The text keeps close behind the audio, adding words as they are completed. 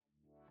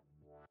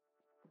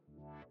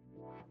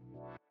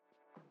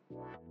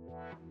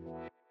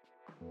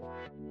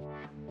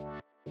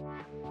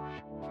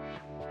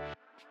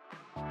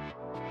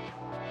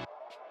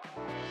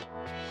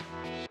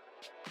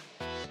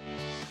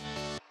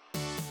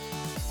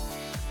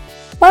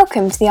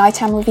Welcome to the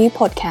ITAM Review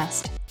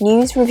podcast,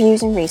 news,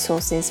 reviews and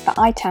resources for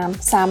ITAM,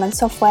 SAM and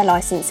software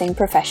licensing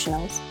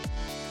professionals.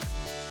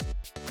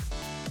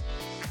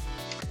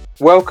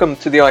 Welcome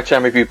to the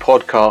ITAM Review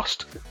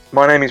podcast.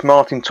 My name is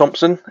Martin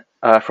Thompson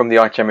from the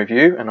ITAM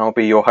Review, and I'll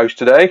be your host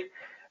today.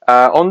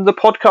 On the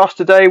podcast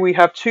today, we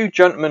have two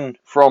gentlemen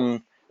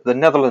from the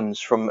Netherlands,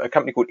 from a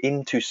company called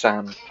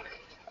ITAM,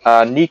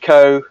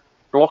 Nico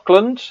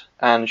Blokland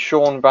and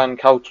Sean van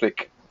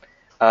Koutwijk.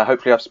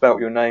 Hopefully I've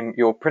spelt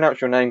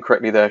pronounced your name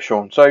correctly there,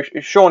 Sean. So,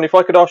 Sean, if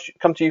I could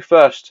come to you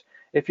first,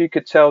 if you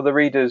could tell the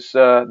readers,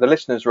 the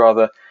listeners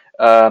rather,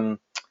 what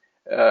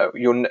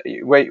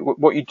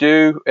you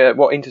do,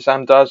 what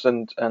ITAM does,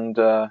 and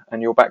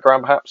your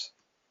background, perhaps.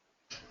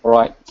 All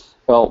right.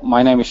 Well,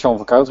 my name is Sean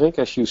van Koutwijk,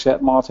 as you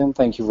said, Martin.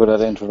 Thank you for that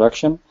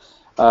introduction.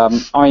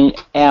 I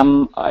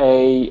am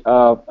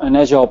an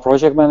agile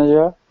project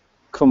manager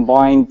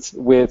combined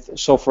with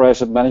software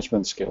asset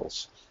management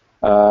skills.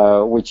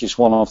 Which is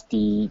one of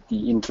the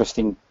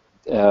interesting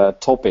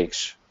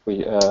topics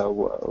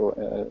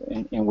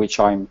in which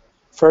I'm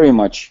very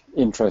much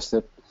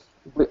interested.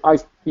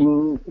 I've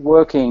been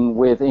working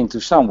with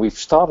ITAM. We've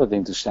started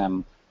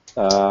ITAM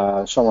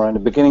somewhere in the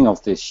beginning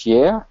of this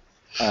year.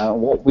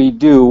 What we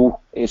do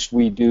is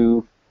we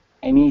do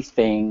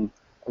anything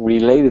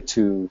related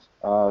to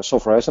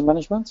software asset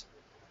management,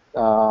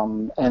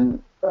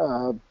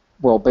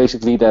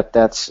 basically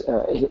that's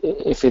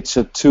if it's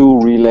a tool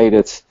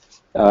related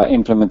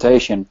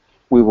implementation,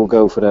 we will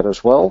go for that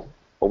as well.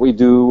 But we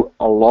do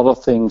a lot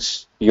of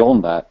things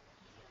beyond that.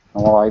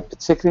 And what I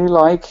particularly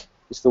like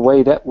is the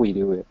way that we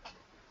do it.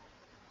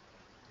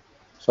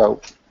 So.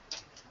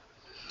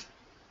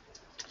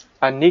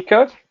 And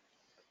Nico?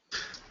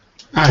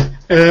 Hi.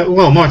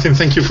 Well, Martin,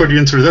 thank you for the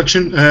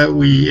introduction.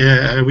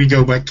 We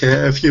go back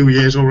a few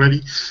years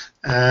already.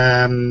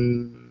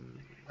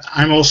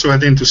 I'm also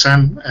at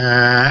ITAM,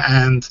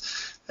 and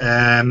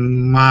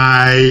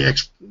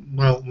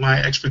my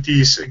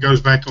expertise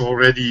goes back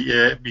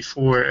already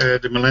before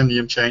the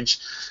millennium change,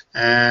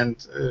 and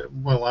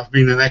I've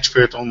been an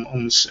expert on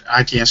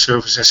IT and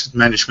service asset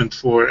management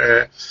for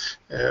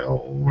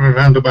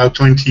around about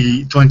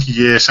 20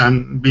 years.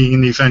 I'm being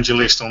an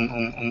evangelist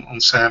on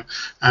SAM.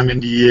 I'm in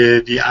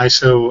the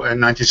ISO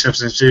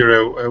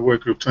 19770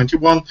 workgroup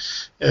 21,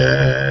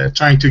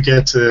 trying to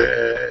get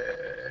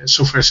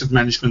software asset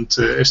management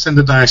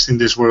standardized in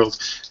this world,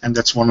 and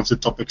that's one of the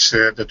topics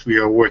that we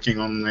are working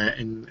on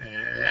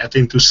at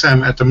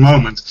ITAM at the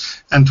moment.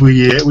 And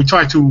we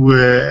try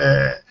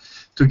to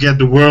get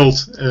the world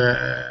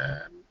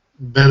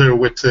better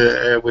with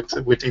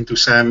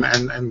ITAM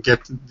and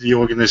get the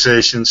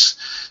organizations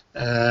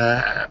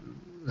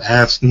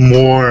have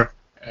more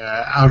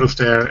out of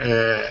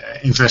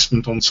their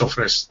investment on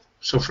software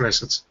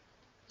assets.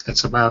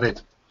 That's about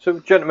it. So,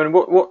 gentlemen,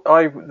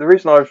 the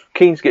reason I was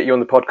keen to get you on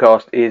the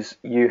podcast is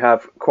you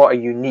have quite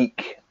a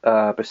unique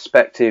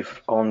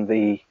perspective on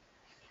the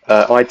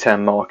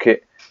ITAM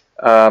market,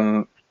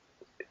 and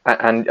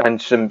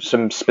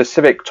some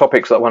specific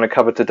topics that I want to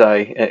cover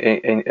today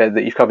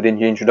that you've covered in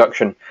your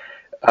introduction.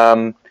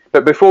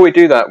 But before we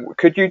do that,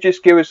 could you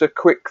just give us a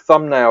quick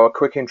thumbnail, a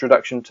quick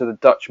introduction to the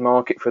Dutch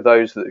market for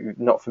those that are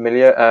not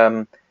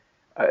familiar?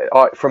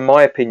 From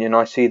my opinion,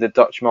 I see the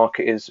Dutch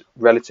market is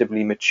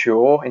relatively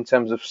mature in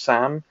terms of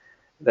SAM.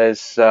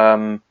 There's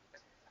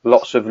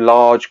lots of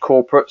large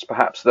corporates,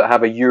 perhaps, that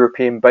have a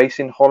European base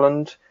in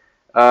Holland.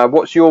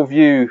 What's your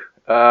view?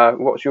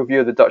 What's your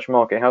view of the Dutch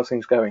market? How's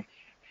things going?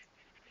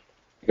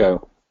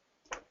 Go.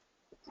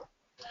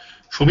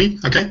 For me,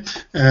 okay.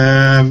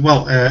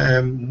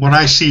 What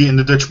I see in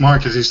the Dutch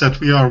market is that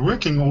we are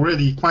working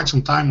already quite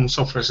some time on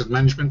software asset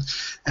management,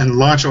 and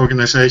large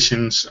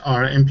organizations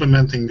are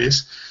implementing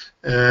this.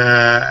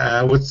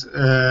 With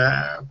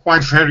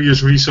quite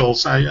various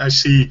results. I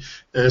see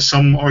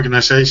some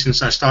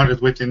organizations I started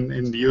with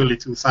in the early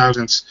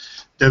 2000s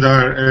that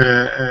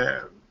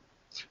are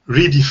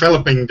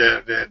redeveloping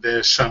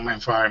the SAM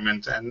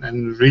environment and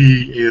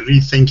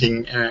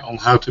rethinking on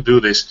how to do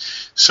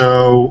this.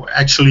 So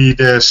actually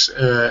there's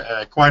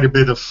quite a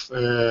bit of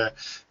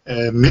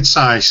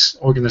mid-size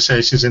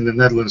organizations in the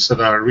Netherlands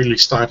that are really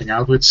starting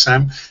out with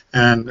SAM,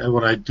 and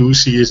what I do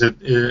see is that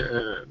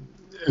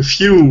a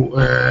few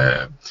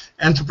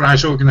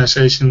enterprise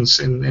organizations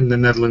in the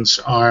Netherlands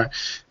are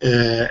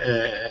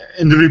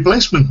in the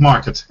replacement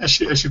market, as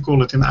you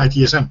call it in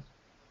ITSM.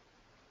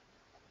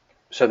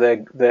 So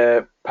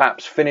they're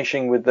perhaps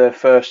finishing with their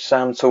first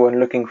SAM tool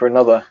and looking for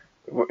another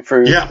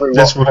through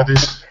that's what it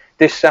is.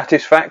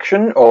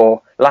 Dissatisfaction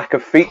or lack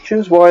of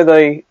features? Why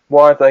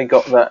have they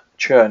got that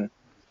churn?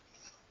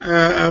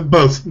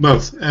 Both.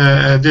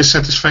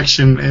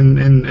 Dissatisfaction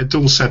in a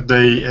tool set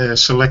they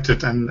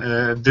selected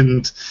and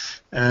didn't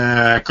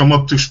come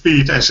up to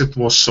speed as it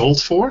was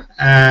sold for,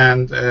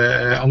 and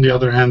on the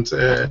other hand,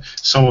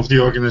 some of the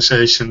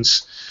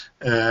organizations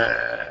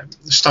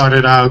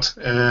started out,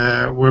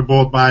 were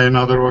bought by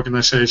another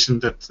organization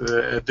that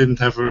didn't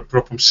have a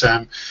proper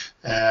SAM,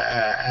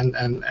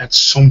 and at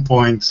some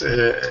point,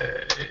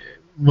 it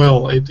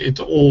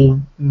all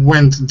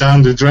went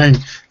down the drain,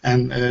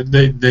 and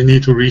they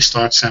need to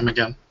restart SAM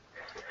again.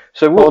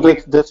 So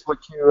that's what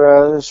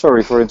you.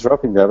 Sorry for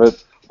interrupting there,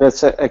 but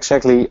that's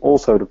exactly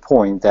also the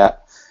point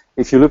that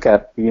if you look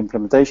at the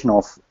implementation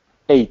of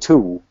a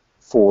tool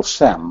for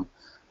SAM,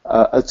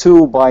 a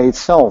tool by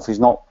itself is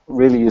not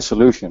really a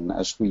solution,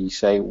 as we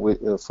say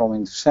from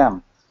into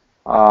SAM.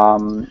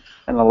 And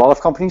a lot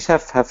of companies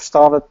have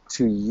started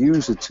to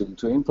use a tool,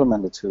 to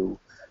implement a tool,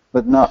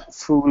 but not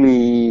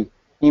fully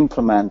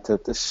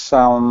implemented the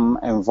SAM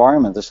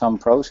environment, the SAM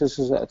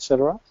processes,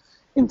 etc.,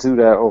 into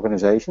their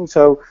organization.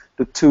 So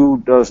the tool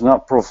does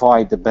not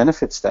provide the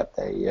benefits that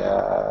they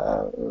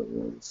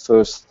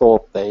first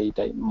thought they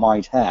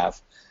might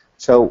have.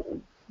 So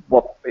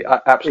what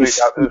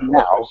absolutely,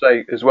 what I would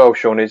say as well,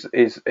 Sean, is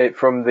it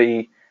from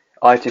the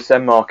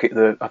ITSM market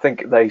that I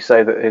think they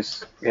say that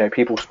is,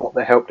 people swap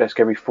their help desk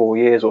every 4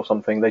 years or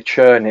something. They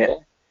churn it,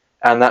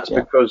 and that's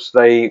because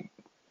they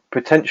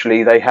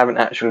haven't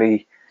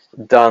actually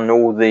done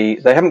they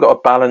haven't got a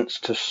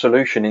balanced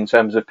solution in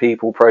terms of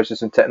people,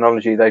 process, and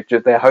technology.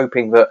 They're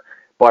hoping that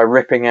by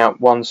ripping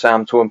out one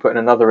SAM tool and putting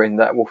another in,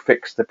 that will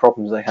fix the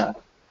problems they have.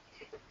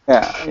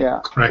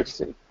 Yeah,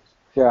 correct.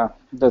 Yeah,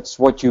 that's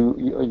what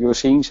you're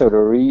seeing. So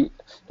they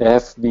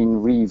have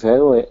been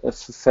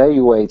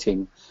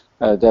reevaluating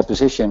their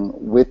position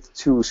with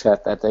tool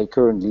set that they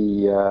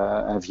currently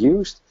have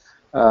used,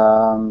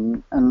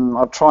 and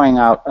are trying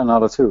out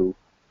another tool.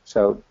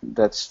 So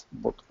that's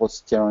what's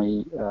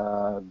generally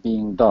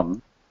being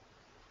done.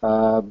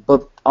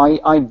 But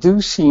I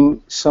do see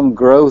some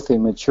growth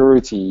in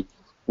maturity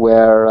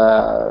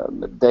where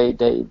they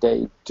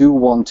do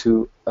want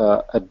to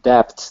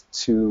adapt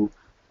to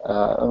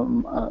a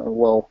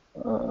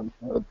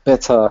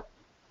better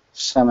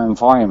SAM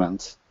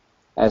environment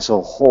as a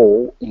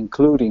whole,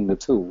 including the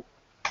tool.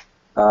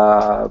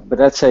 But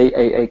that's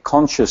a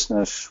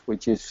consciousness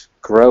which is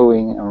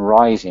growing and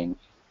rising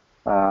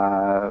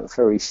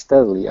very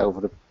steadily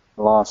over the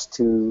last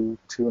two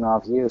and a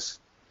half years.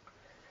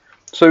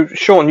 So,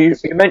 Sean, you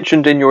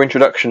mentioned in your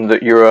introduction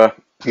that you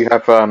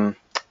have a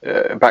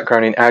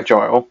background in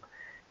Agile.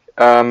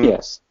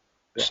 Yes.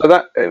 So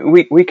that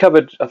we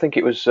covered, I think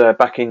it was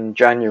back in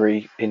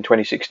January in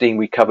 2016,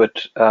 we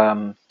covered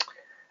a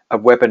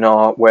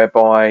webinar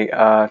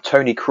whereby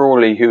Tony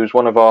Crawley, who was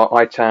one of our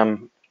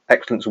ITAM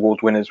Excellence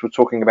Award winners, was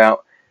talking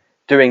about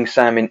doing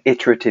SAM in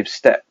iterative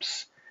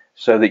steps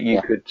so that you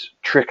could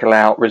trickle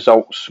out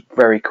results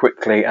very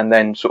quickly, and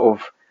then sort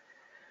of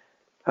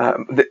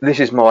this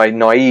is my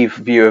naive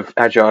view of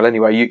Agile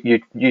anyway.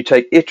 You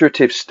take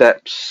iterative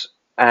steps,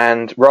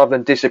 and rather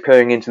than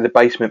disappearing into the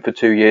basement for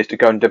 2 years to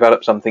go and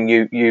develop something,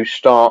 you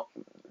start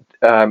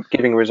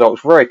giving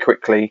results very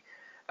quickly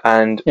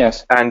and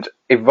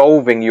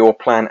evolving your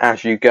plan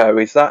as you go.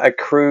 Is that a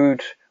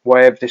crude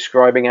way of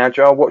describing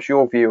Agile? What's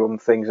your view on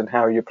things and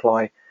how you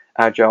apply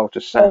Agile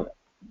to SAM?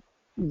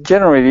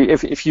 Generally,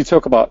 if you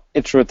talk about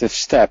iterative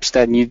steps,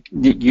 then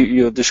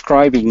you're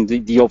describing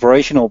the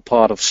operational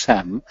part of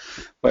SAM,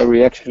 where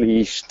we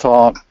actually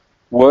start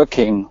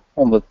working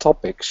on the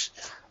topics.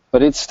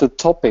 But it's the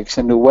topics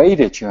and the way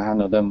that you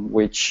handle them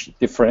which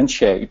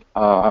differentiate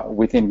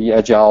within the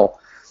Agile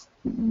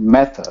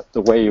method,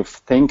 the way of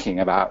thinking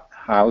about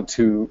how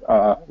to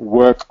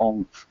work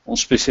on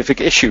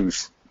specific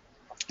issues.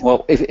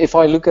 Well, if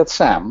I look at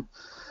SAM,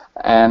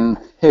 and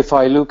if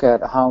I look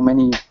at how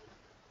many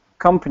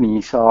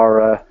companies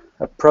are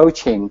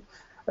approaching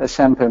a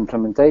SAM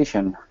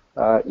implementation,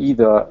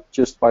 either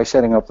just by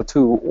setting up a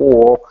tool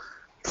or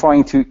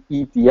trying to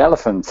eat the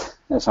elephant,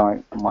 as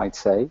I might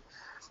say,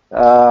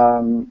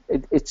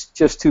 it's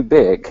just too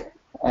big.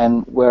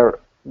 And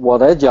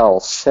what Agile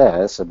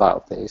says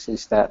about this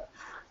is that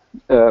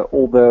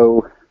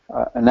although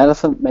an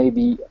elephant may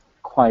be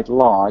quite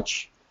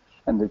large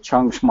and the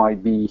chunks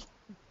might be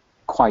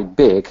quite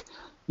big,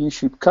 you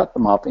should cut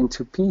them up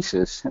into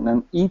pieces and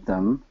then eat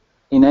them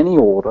in any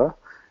order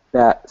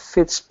that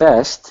fits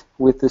best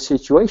with the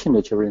situation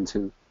that you're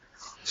into.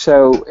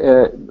 So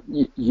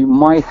you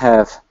might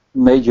have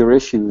major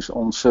issues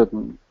on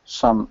some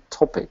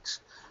topics,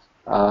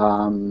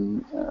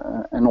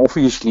 and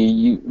obviously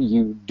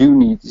you do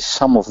need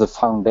some of the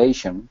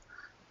foundation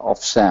of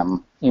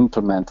SAM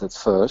implemented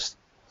first.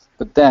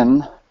 But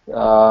then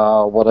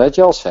what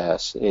Agile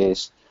says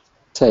is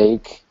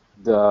take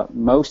the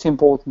most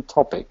important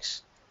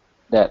topics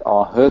that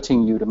are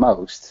hurting you the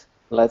most.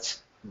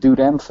 Let's do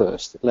them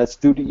first. Let's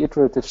do the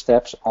iterative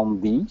steps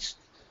on these,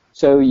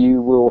 so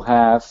you will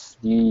have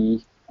the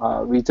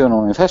return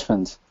on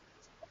investment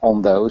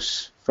on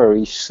those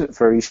very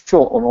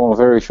short, on a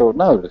very short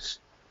notice.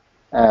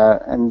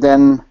 And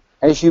then,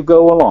 as you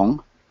go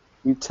along,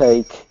 you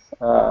take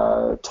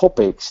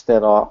topics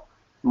that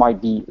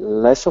might be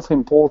less of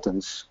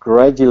importance,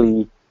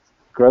 gradually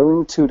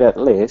growing to that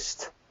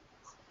list,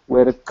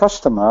 where the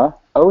customer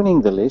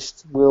owning the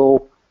list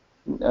will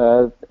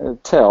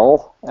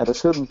tell at a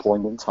certain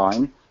point in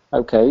time,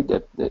 okay,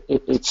 that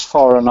it's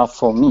far enough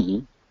for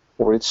me,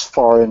 or it's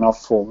far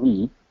enough for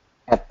me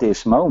at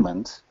this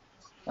moment,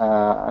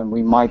 and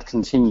we might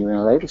continue in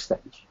a later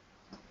stage.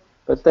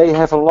 But they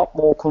have a lot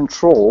more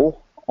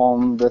control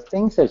on the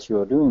things that you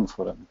are doing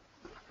for them.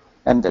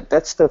 And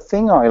that's the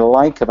thing I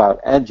like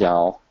about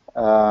Agile.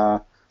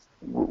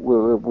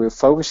 We're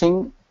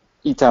focusing,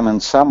 ITAM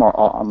and SAM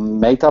are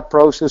meta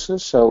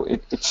processes, so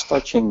it's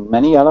touching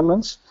many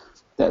elements.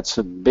 That's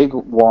a big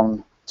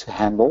one to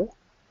handle.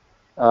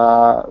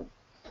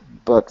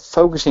 But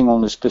focusing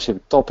on the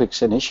specific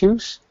topics and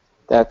issues,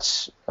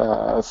 that's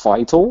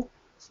vital.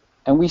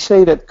 And we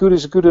say that good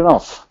is good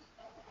enough.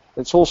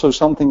 It's also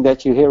something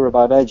that you hear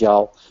about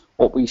Agile,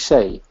 what we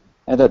say.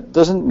 And that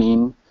doesn't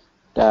mean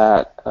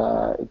that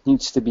it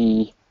needs to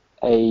be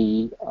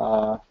a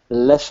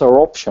lesser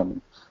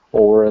option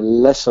or a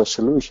lesser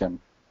solution.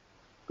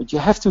 But you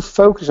have to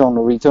focus on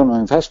the return on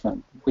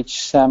investment,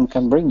 which SAM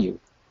can bring you.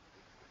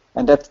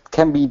 And that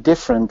can be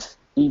different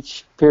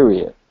each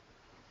period,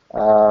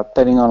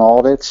 depending on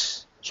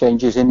audits,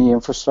 changes in the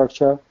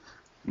infrastructure,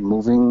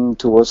 moving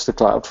towards the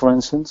cloud, for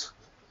instance.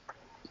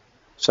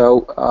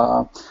 So,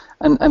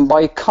 and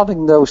by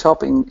cutting those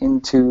up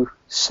into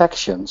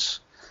sections,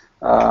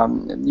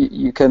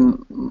 you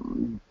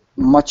can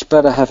much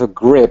better have a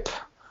grip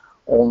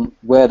on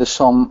where the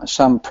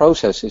some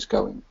process is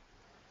going.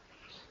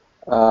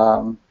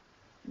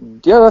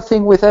 The other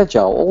thing with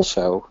Agile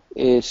also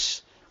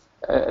is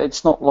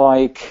it's not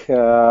like,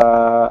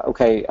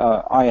 okay,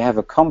 I have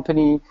a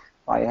company,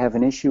 I have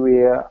an issue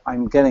here,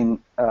 I'm getting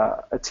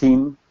a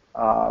team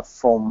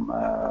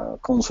from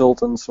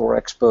consultants or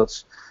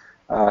experts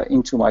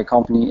into my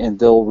company and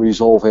they'll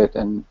resolve it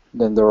and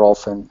then they're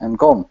off and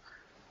gone.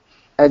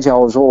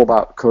 Agile is all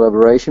about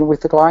collaboration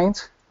with the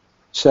client.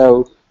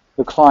 So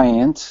the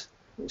client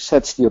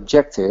sets the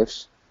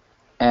objectives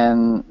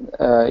and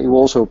you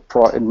also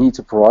need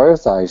to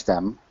prioritize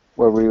them,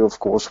 where we of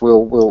course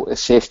will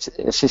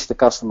assist the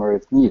customer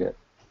if needed.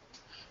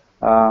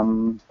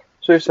 Can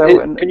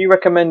you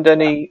recommend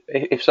any,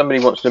 if somebody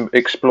wants to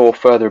explore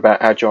further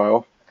about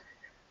Agile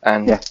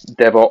and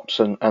DevOps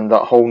and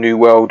that whole new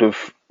world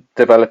of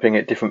developing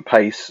at different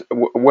pace,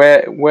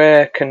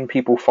 where can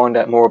people find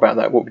out more about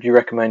that? What would you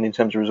recommend in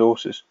terms of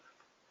resources?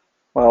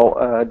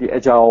 Well, the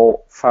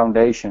Agile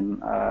Foundation,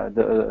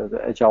 the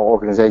Agile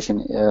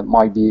organization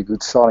might be a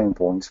good starting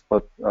point,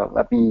 but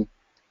let me,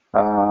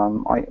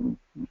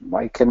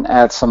 I can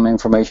add some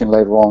information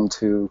later on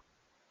to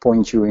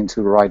point you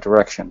into the right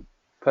direction.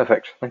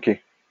 Perfect, thank you.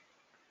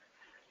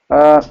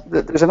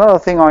 There's another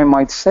thing I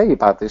might say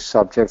about this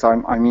subject.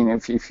 I mean,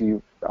 if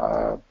you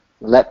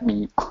let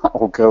me,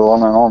 I'll go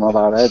on and on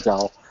about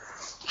Agile.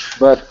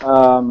 But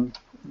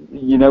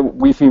you know,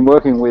 we've been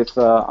working with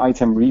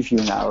ITAM review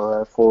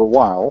now for a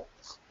while,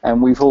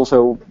 and we've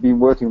also been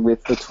working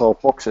with the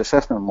 12-box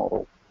assessment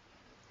model.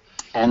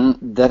 And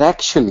that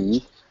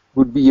actually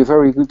would be a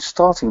very good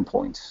starting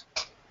point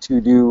to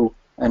do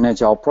an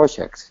Agile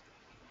project,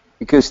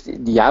 because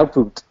the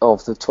output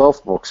of the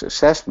 12-box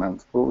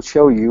assessment will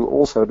show you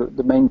also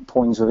the main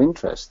points of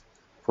interest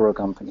for a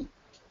company.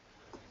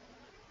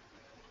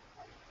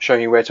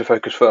 Showing you where to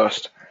focus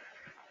first.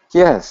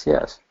 Yes,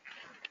 yes.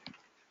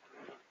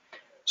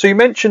 So you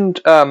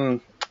mentioned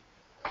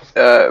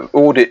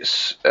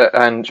audits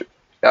and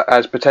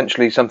as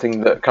potentially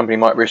something that a company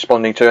might be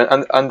responding to,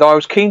 and I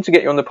was keen to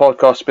get you on the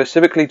podcast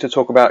specifically to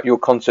talk about your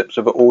concepts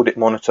of an audit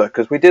monitor,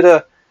 because we did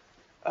a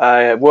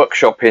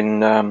workshop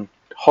in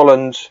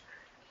Holland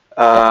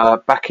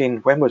back in,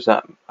 when was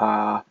that?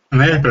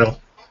 In April.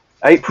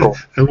 April.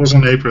 It was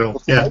in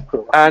April. Yeah.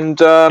 And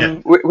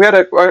we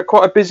had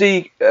quite a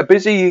busy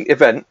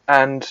event,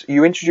 and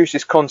you introduced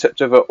this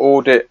concept of an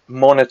audit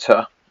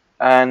monitor,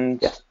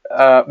 and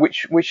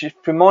which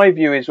from my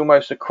view is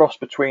almost a cross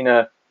between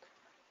a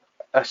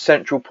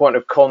central point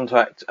of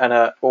contact and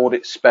an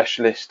audit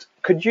specialist.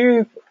 Could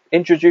you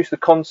introduce the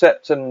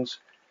concept and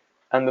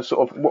the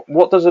sort of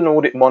what does an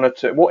audit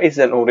monitor? What is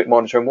an audit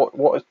monitor, and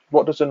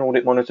what does an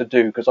audit monitor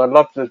do? Because I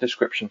love the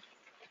description.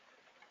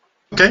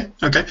 Okay.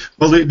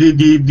 Well,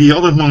 the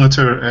audit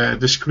monitor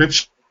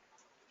description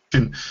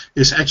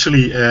is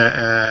actually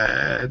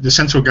the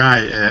central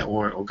guy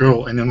or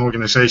girl in an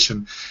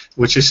organization,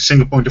 which is a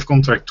single point of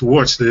contact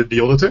towards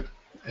the auditor,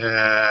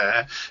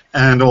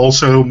 and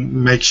also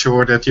make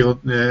sure that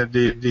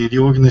the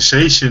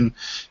organization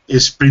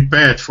is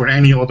prepared for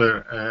any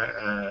other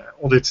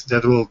audit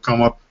that will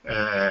come up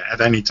at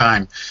any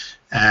time.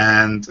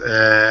 And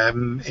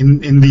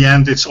in the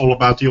end, it's all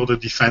about the audit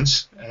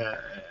defense.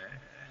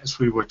 As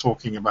we were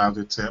talking about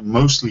it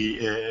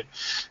mostly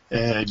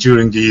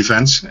during the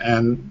events,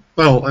 and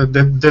well,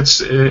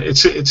 it's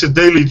a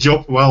daily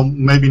job. Well,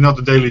 maybe not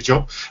a daily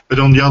job, but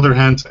on the other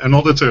hand, an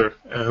auditor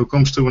who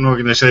comes to an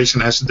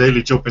organization has a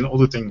daily job in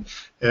auditing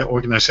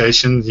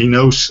organization. He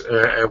knows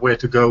where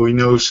to go. He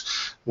knows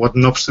what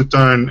knobs to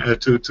turn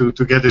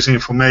to get his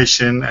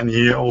information, and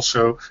he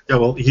also,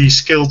 he's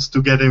skilled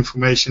to get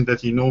information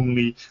that he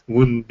normally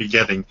wouldn't be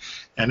getting.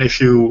 And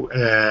if you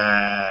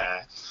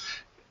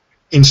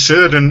in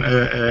certain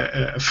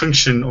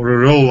function or a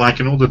role like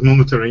an audit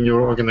monitor in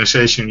your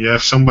organization, you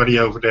have somebody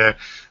over there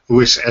who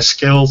is as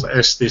skilled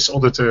as this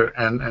auditor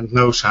and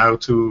knows how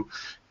to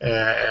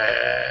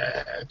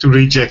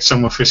reject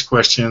some of his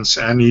questions,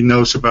 and he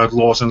knows about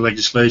laws and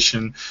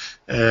legislation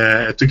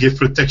to give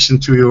protection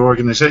to your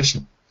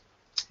organization.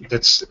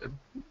 That's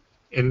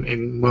in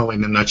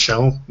a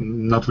nutshell,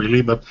 not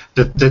really, but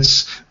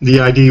that's the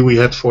idea we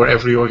had for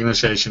every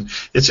organization.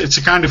 It's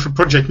a kind of a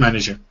project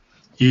manager.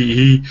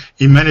 He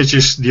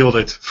manages the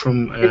audit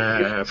from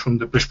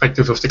the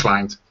perspective of the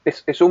client.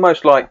 It's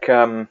almost like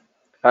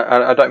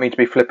I don't mean to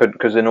be flippant,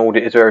 because an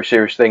audit is a very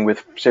serious thing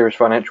with serious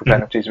financial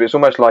penalties, but it's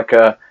almost like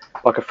a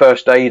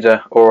first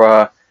aider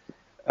or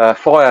a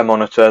fire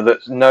monitor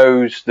that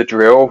knows the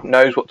drill,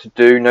 knows what to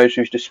do, knows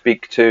who to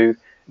speak to,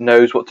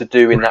 knows what to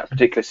do in that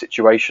particular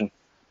situation.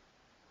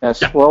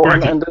 Yes, well,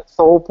 and that's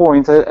the whole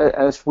point,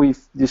 as we've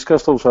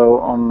discussed also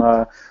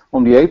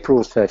on the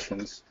April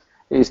sessions,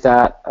 is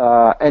that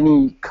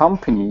any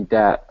company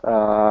that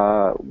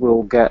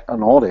will get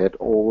an audit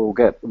or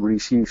will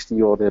receives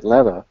the audit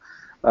letter,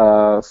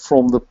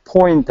 from the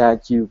point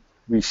that you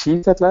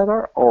receive that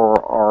letter or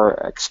are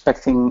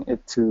expecting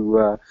it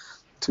to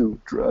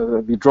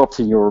be dropped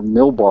in your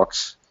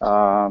mailbox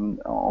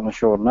on a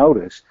short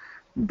notice,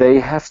 they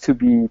have to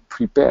be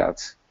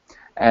prepared.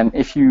 And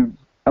if you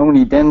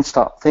only then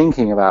start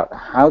thinking about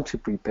how to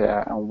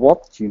prepare and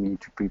what you need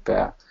to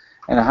prepare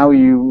and how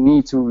you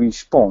need to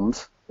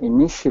respond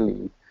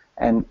initially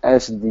and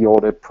as the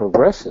audit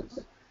progresses,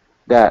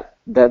 that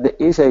there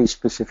is a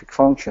specific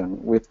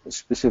function with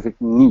specific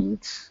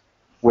needs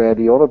where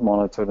the audit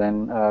monitor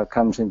then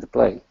comes into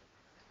play.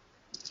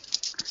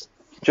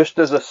 Just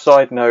as a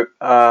side note,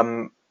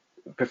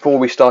 before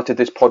we started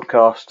this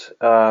podcast,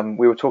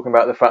 we were talking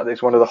about the fact that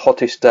it's one of the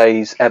hottest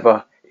days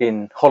ever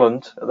in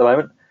Holland at the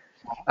moment.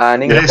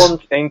 And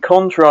in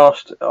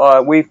contrast,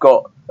 we've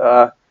got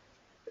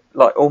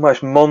like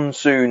almost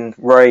monsoon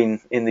rain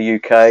in the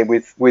UK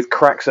with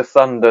cracks of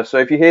thunder. So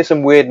if you hear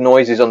some weird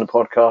noises on the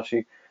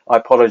podcast, I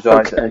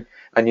apologise, Okay.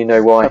 and you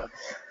know why.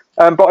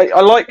 But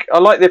I like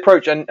the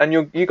approach, and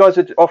you guys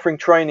are offering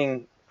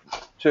training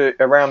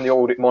around the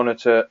audit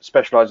monitor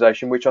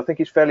specialisation, which I think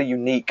is fairly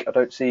unique. I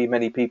don't see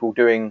many people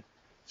doing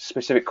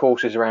specific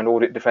courses around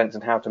audit defence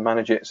and how to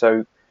manage it.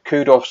 So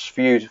kudos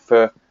for you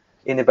for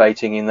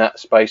innovating in that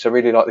space. I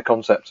really like the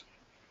concept.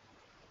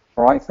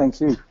 All right,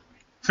 thank you.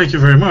 Thank you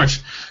very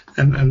much.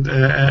 And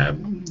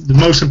the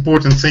most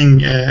important thing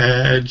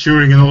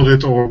during an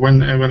audit or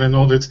when an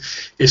audit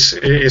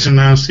is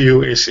announced to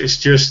you is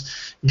just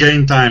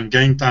gain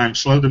time,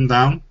 slow them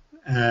down,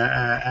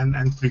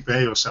 and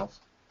prepare yourself.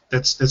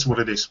 That's what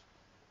it is.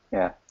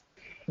 Yeah.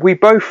 We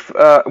both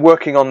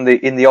working in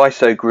the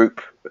ISO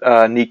group,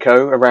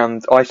 Nico,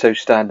 around ISO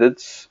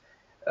standards,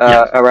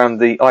 around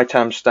the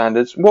ITAM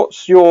standards.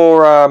 What's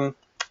your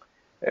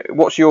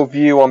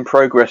view on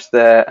progress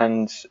there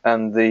and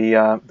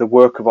the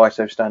work of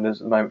ISO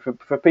standards at the moment?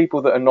 For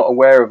people that are not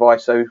aware of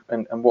ISO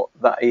and what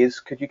that is,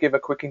 could you give a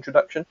quick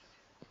introduction?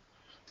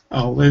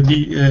 Oh,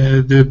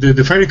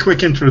 the very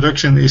quick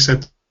introduction is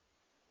that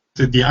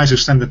the ISO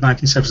standard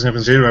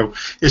 19770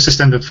 is the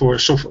standard for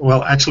software.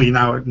 Well, actually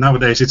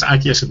nowadays it's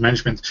IT asset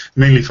management,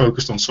 mainly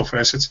focused on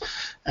software assets,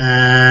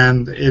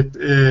 and it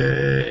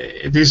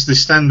is the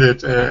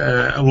standard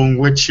along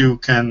which you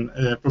can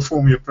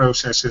perform your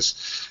processes,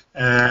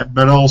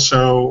 but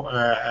also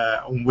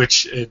on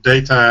which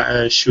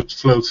data should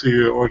flow through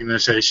your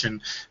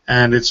organization,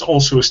 and it's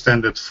also a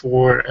standard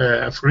for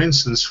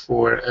instance,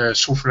 for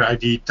software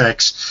ID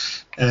tags.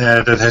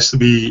 That has to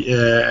be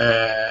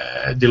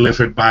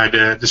delivered by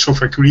the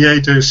software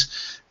creators.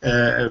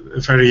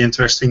 Very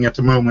interesting at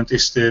the moment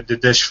is the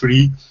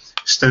 -3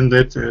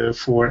 standard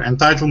for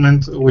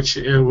entitlement, which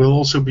will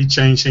also be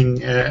changing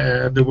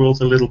the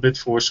world a little bit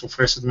for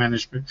software asset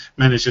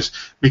managers,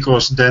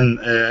 because then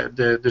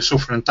the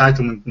software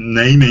entitlement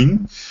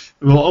naming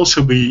will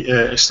also be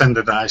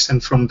standardized,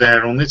 and from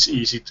there on it's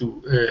easy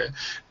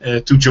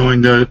to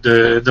join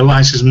the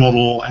license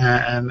model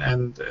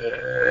and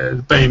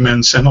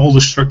payments and all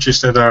the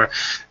structures that are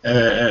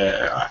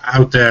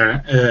out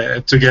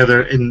there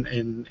together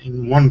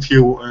in one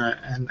view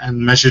and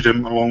measure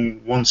them along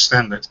one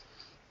standard.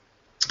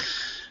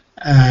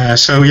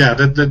 So yeah,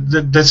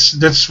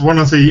 that's one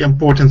of the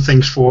important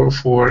things for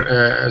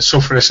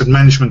software asset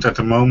management at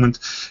the moment,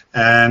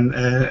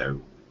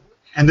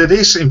 and it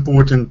is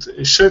important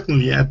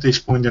certainly at this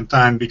point in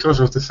time because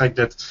of the fact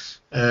that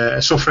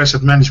software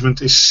asset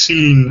management is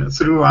seen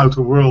throughout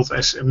the world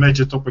as a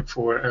major topic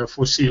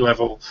for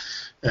C-level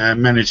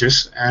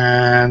managers,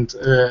 and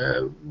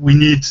we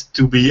need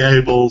to be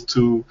able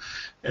to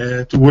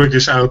work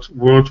this out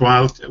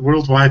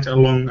worldwide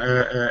along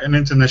an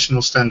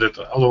international standard.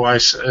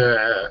 Otherwise,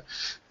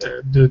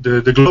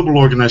 the global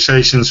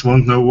organizations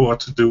won't know what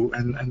to do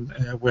and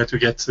where to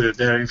get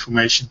their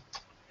information.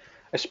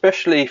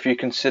 Especially if you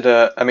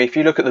consider, if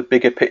you look at the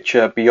bigger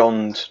picture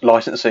beyond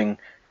licensing,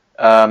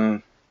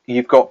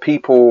 you've got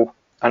people,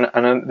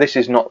 and this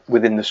is not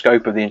within the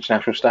scope of the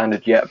international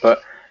standard yet,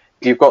 but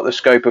you've got the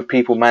scope of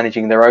people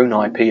managing their own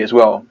IP as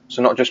well.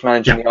 So not just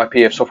managing the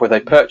IP of software they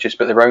purchase,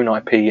 but their own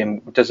IP.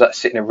 And does that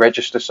sit in a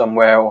register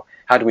somewhere, or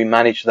how do we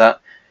manage that?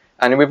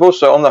 And we've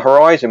also, on the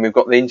horizon, we've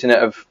got the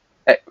Internet of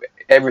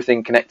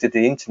everything connected to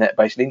the Internet,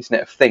 basically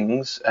Internet of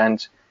Things,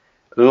 and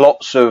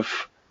lots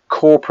of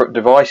corporate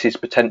devices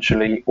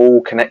potentially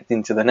all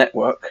connecting to the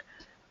network,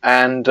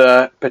 and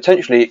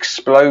potentially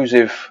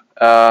explosive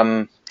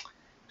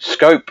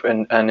scope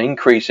and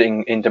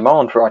increasing in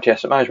demand for IT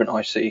asset management,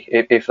 I see,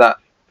 if that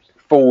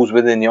falls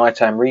within the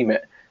ITAM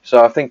remit.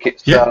 So I think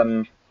it's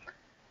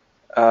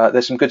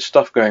there's some good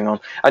stuff going on.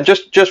 And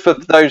just for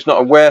those not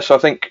aware, so I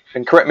think,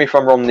 and correct me if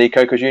I'm wrong, Nico,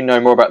 because you know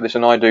more about this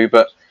than I do,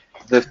 but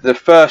the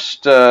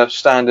first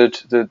standard,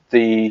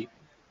 the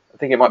I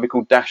think it might be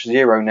called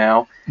 -0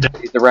 now,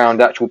 is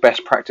around actual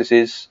best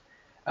practices.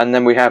 And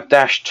then we have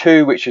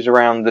 -2, which is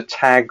around the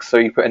tags. So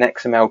you put an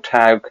XML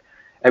tag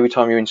every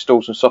time you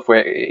install some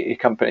software. It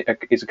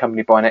is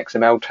accompanied by an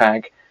XML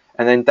tag.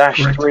 And then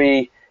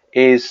 -3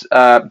 is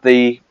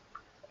the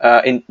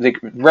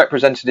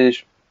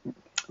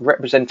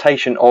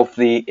representation of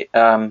the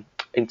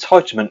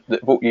entitlement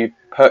that what you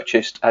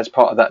purchased as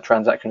part of that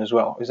transaction as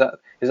well. Is that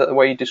the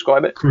way you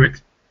describe it?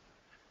 Correct.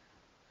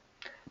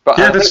 But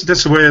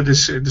that's the way I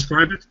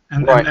describe it.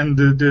 And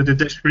the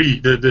 -3,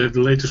 the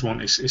latest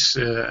one, is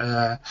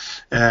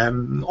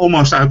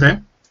almost out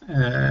there.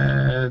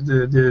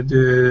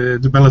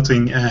 The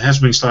balloting has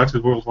been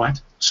started worldwide.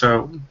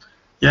 So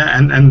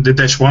and the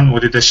 -1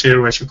 or the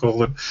 -0, as you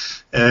call it,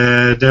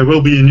 there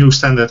will be a new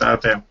standard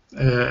out there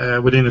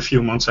within a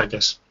few months, I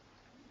guess.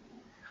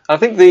 I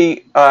think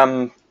the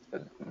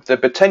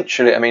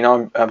potentially, I mean,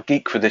 I'm a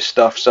geek for this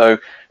stuff, so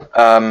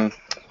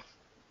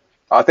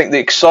I think the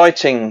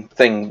exciting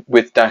thing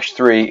with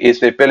 -3 is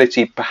the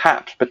ability,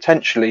 perhaps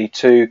potentially,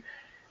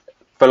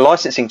 for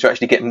licensing to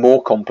actually get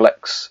more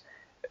complex,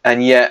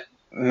 and yet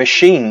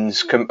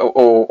machines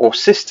or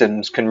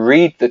systems can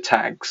read the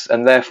tags,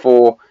 and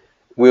therefore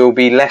we'll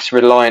be less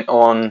reliant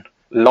on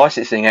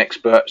licensing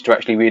experts to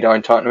actually read our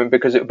entitlement,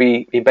 because it will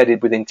be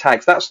embedded within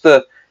tags. That's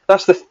the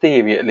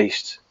theory, at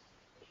least.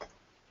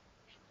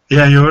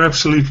 Yeah, you're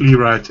absolutely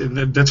right.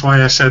 And that's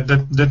why I said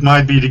that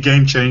might be the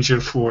game changer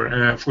for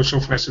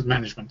software asset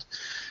management.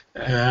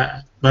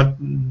 But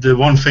the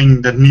one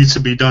thing that needs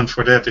to be done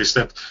for that is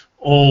that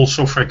all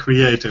software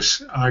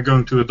creators are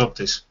going to adopt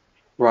this.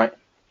 Right.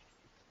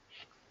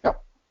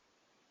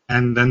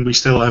 And then we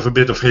still have a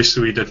bit of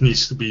history that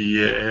needs to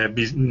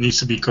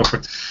be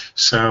covered.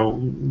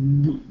 So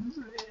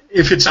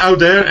if it's out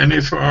there, and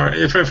if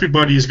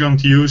everybody is going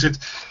to use it,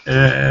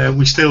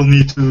 we still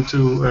need to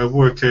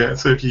work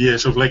 30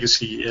 years of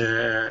legacy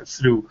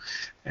through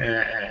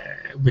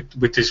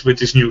with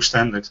this new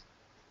standard.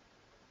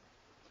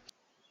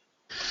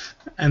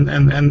 And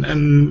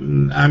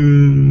I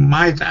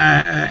might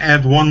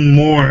add one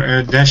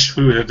more dash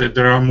through it.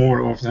 There are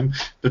more of them,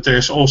 but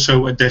there's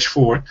also a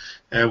 -4,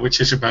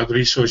 which is about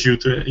resource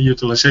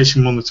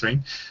utilization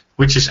monitoring,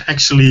 which is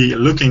actually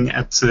looking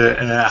at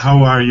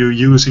how are you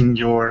using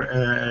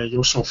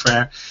your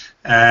software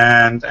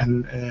and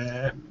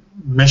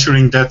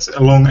measuring that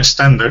along a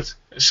standard.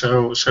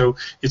 So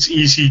it's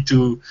easy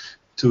to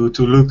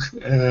look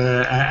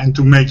and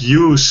to make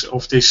use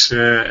of this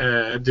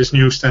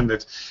new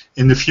standard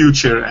in the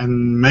future,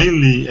 and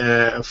mainly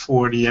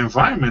for the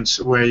environments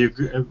where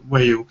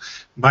you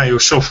buy your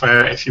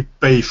software, if you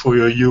pay for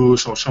your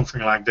use or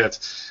something like that,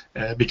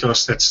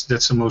 because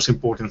that's the most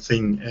important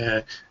thing.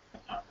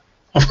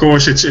 Of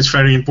course, it's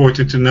very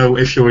important to know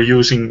if you're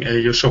using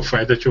your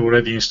software that you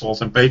already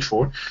installed and paid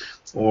for,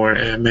 or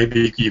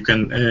maybe you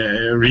can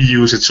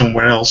reuse it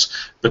somewhere else.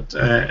 But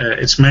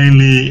it's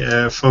mainly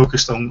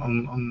focused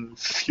on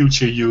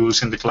future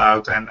use in the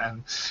cloud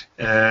and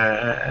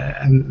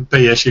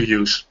pay as you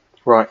use.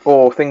 Right,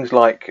 or things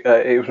like,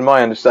 it was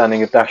my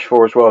understanding of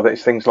 -4 as well, that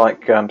it's things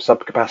like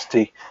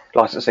subcapacity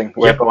licensing,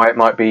 whereby it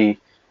might be,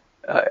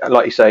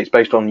 like you say, it's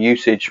based on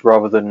usage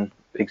rather than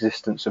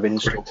existence of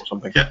install. Correct. Or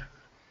something. Yeah,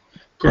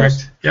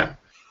 correct. Yeah.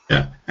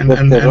 And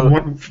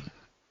what?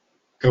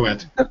 Go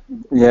ahead. That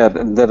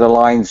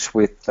aligns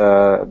with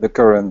the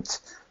current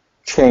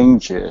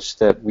changes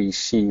that we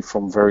see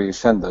from various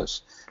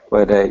vendors,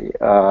 where they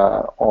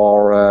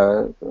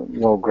are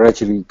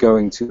gradually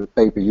going to the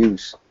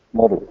pay-per-use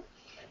model.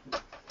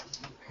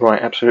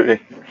 Right, absolutely.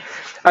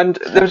 And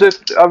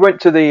I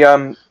went to the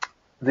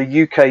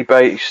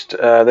UK-based.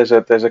 There's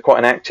a quite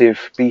an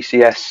active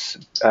BCS,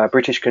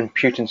 British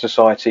Computing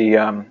Society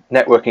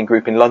networking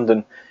group in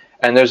London,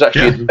 and there's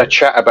actually a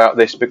chat about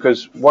this,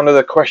 because one of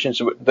the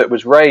questions that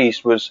was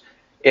raised was,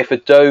 if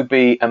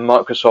Adobe and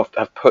Microsoft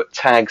have put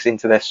tags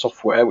into their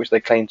software, which they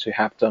claim to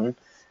have done,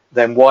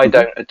 then why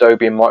don't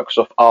Adobe and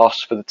Microsoft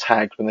ask for the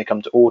tags when they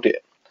come to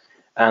audit?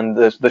 And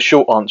the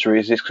short answer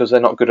is because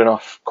they're not good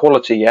enough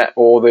quality yet,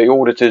 or the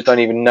auditors don't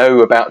even know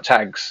about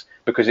tags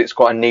because it's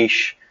quite a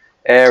niche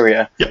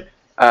area,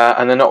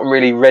 and they're not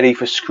really ready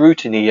for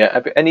scrutiny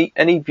yet.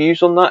 Any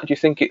views on that? Do you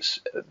think it's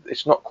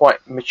not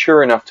quite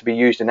mature enough to be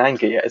used in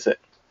anger yet, is it?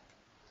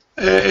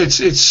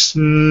 It's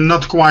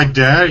not quite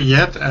there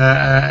yet.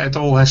 It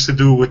all has to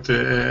do with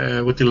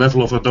the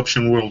level of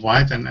adoption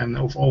worldwide and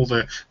of all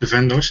the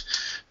vendors.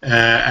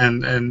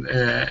 And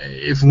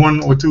if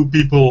one or two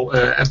people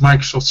at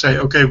Microsoft say,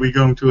 okay, we're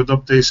going to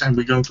adopt this and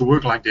we're going to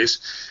work like this,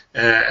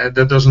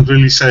 that doesn't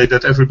really say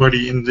that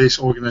everybody in this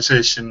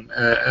organization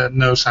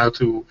knows how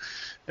to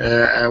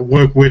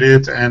work with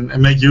it and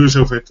make use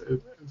of it.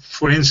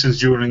 For instance,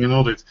 during an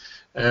audit.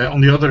 On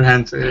the other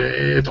hand,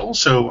 it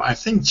also, I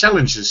think,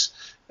 challenges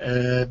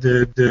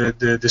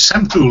the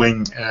SAM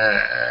tooling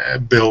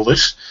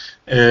builders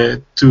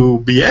to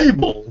be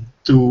able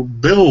to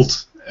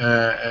build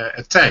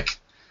a tag,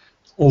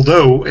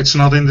 although it's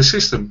not in the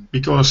system,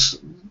 because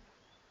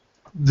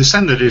the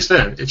standard is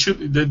there.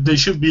 They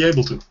should be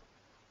able to.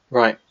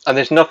 Right, and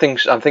there's nothing.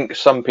 I think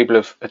some people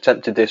have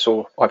attempted this,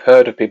 or I've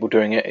heard of people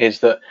doing it. Is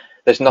that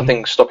there's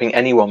nothing stopping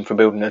anyone from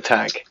building a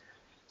tag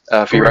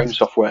for your own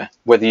software,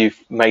 whether you've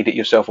made it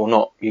yourself or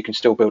not. You can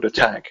still build a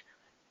tag.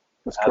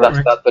 That's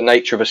the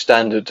nature of a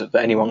standard, that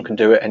anyone can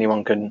do it,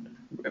 anyone can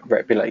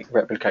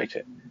replicate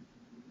it.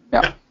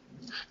 Yeah.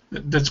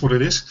 That's what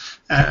it is.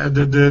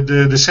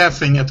 The sad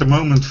thing at the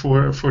moment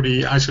for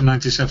the ISO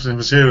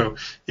 9770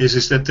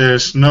 is that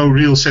there's no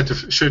real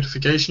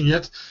certification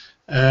yet.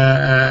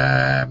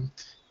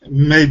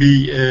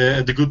 Maybe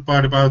the good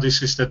part about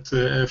this is that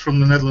from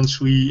the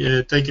Netherlands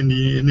we taken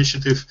the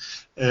initiative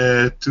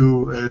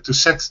to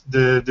set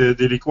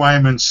the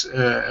requirements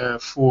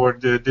for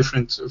the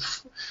different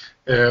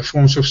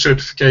forms of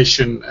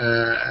certification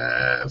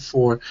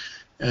for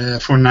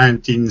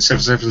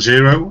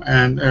 19770,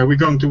 and we're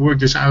going to work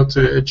this out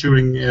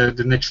during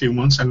the next few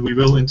months, and we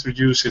will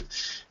introduce it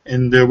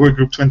in the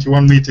Workgroup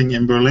 21 meeting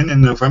in Berlin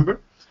in November.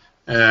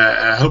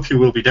 I hope you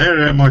will be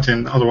there,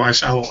 Martin.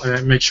 Otherwise, I'll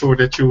make sure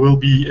that you will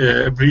be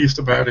briefed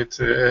about it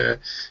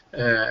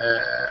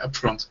up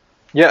front.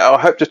 Yeah, I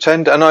hope to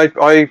attend, and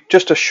I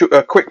just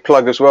a quick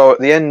plug as well. At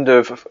the end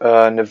of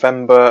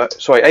November,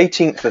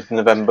 18th of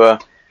November,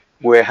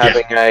 we're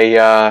having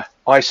a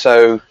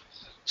ISO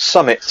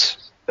summit,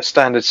 a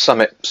standard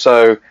summit.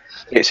 So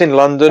it's in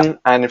London,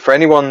 and for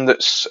anyone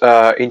that's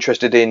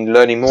interested in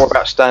learning more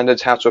about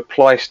standards, how to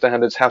apply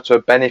standards, how to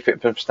benefit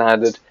from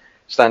standards,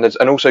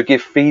 and also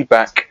give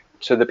feedback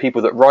to the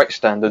people that write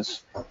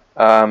standards,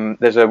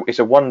 it's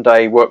a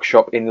one-day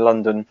workshop in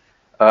London,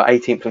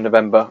 18th of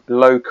November,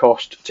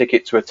 low-cost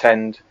ticket to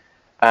attend,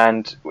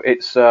 and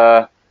it's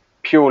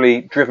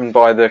purely driven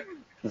by the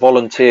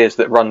volunteers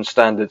that run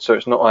standards, so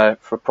it's not a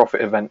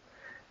for-profit event.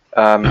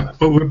 But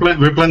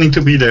we're planning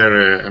to be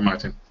there,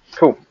 Martin.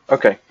 Cool.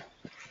 Okay.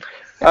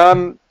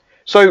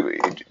 So,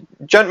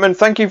 gentlemen,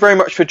 thank you very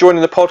much for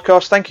joining the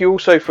podcast. Thank you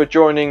also for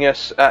joining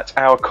us at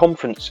our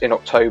conference in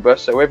October,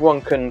 so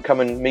everyone can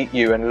come and meet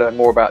you and learn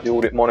more about the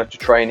Audit Monitor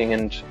training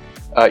and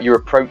your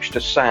approach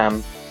to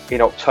SAM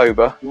in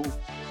October.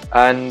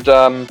 And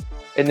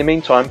in the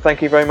meantime,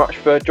 thank you very much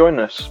for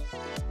joining us.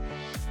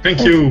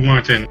 Thank you,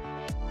 Martin.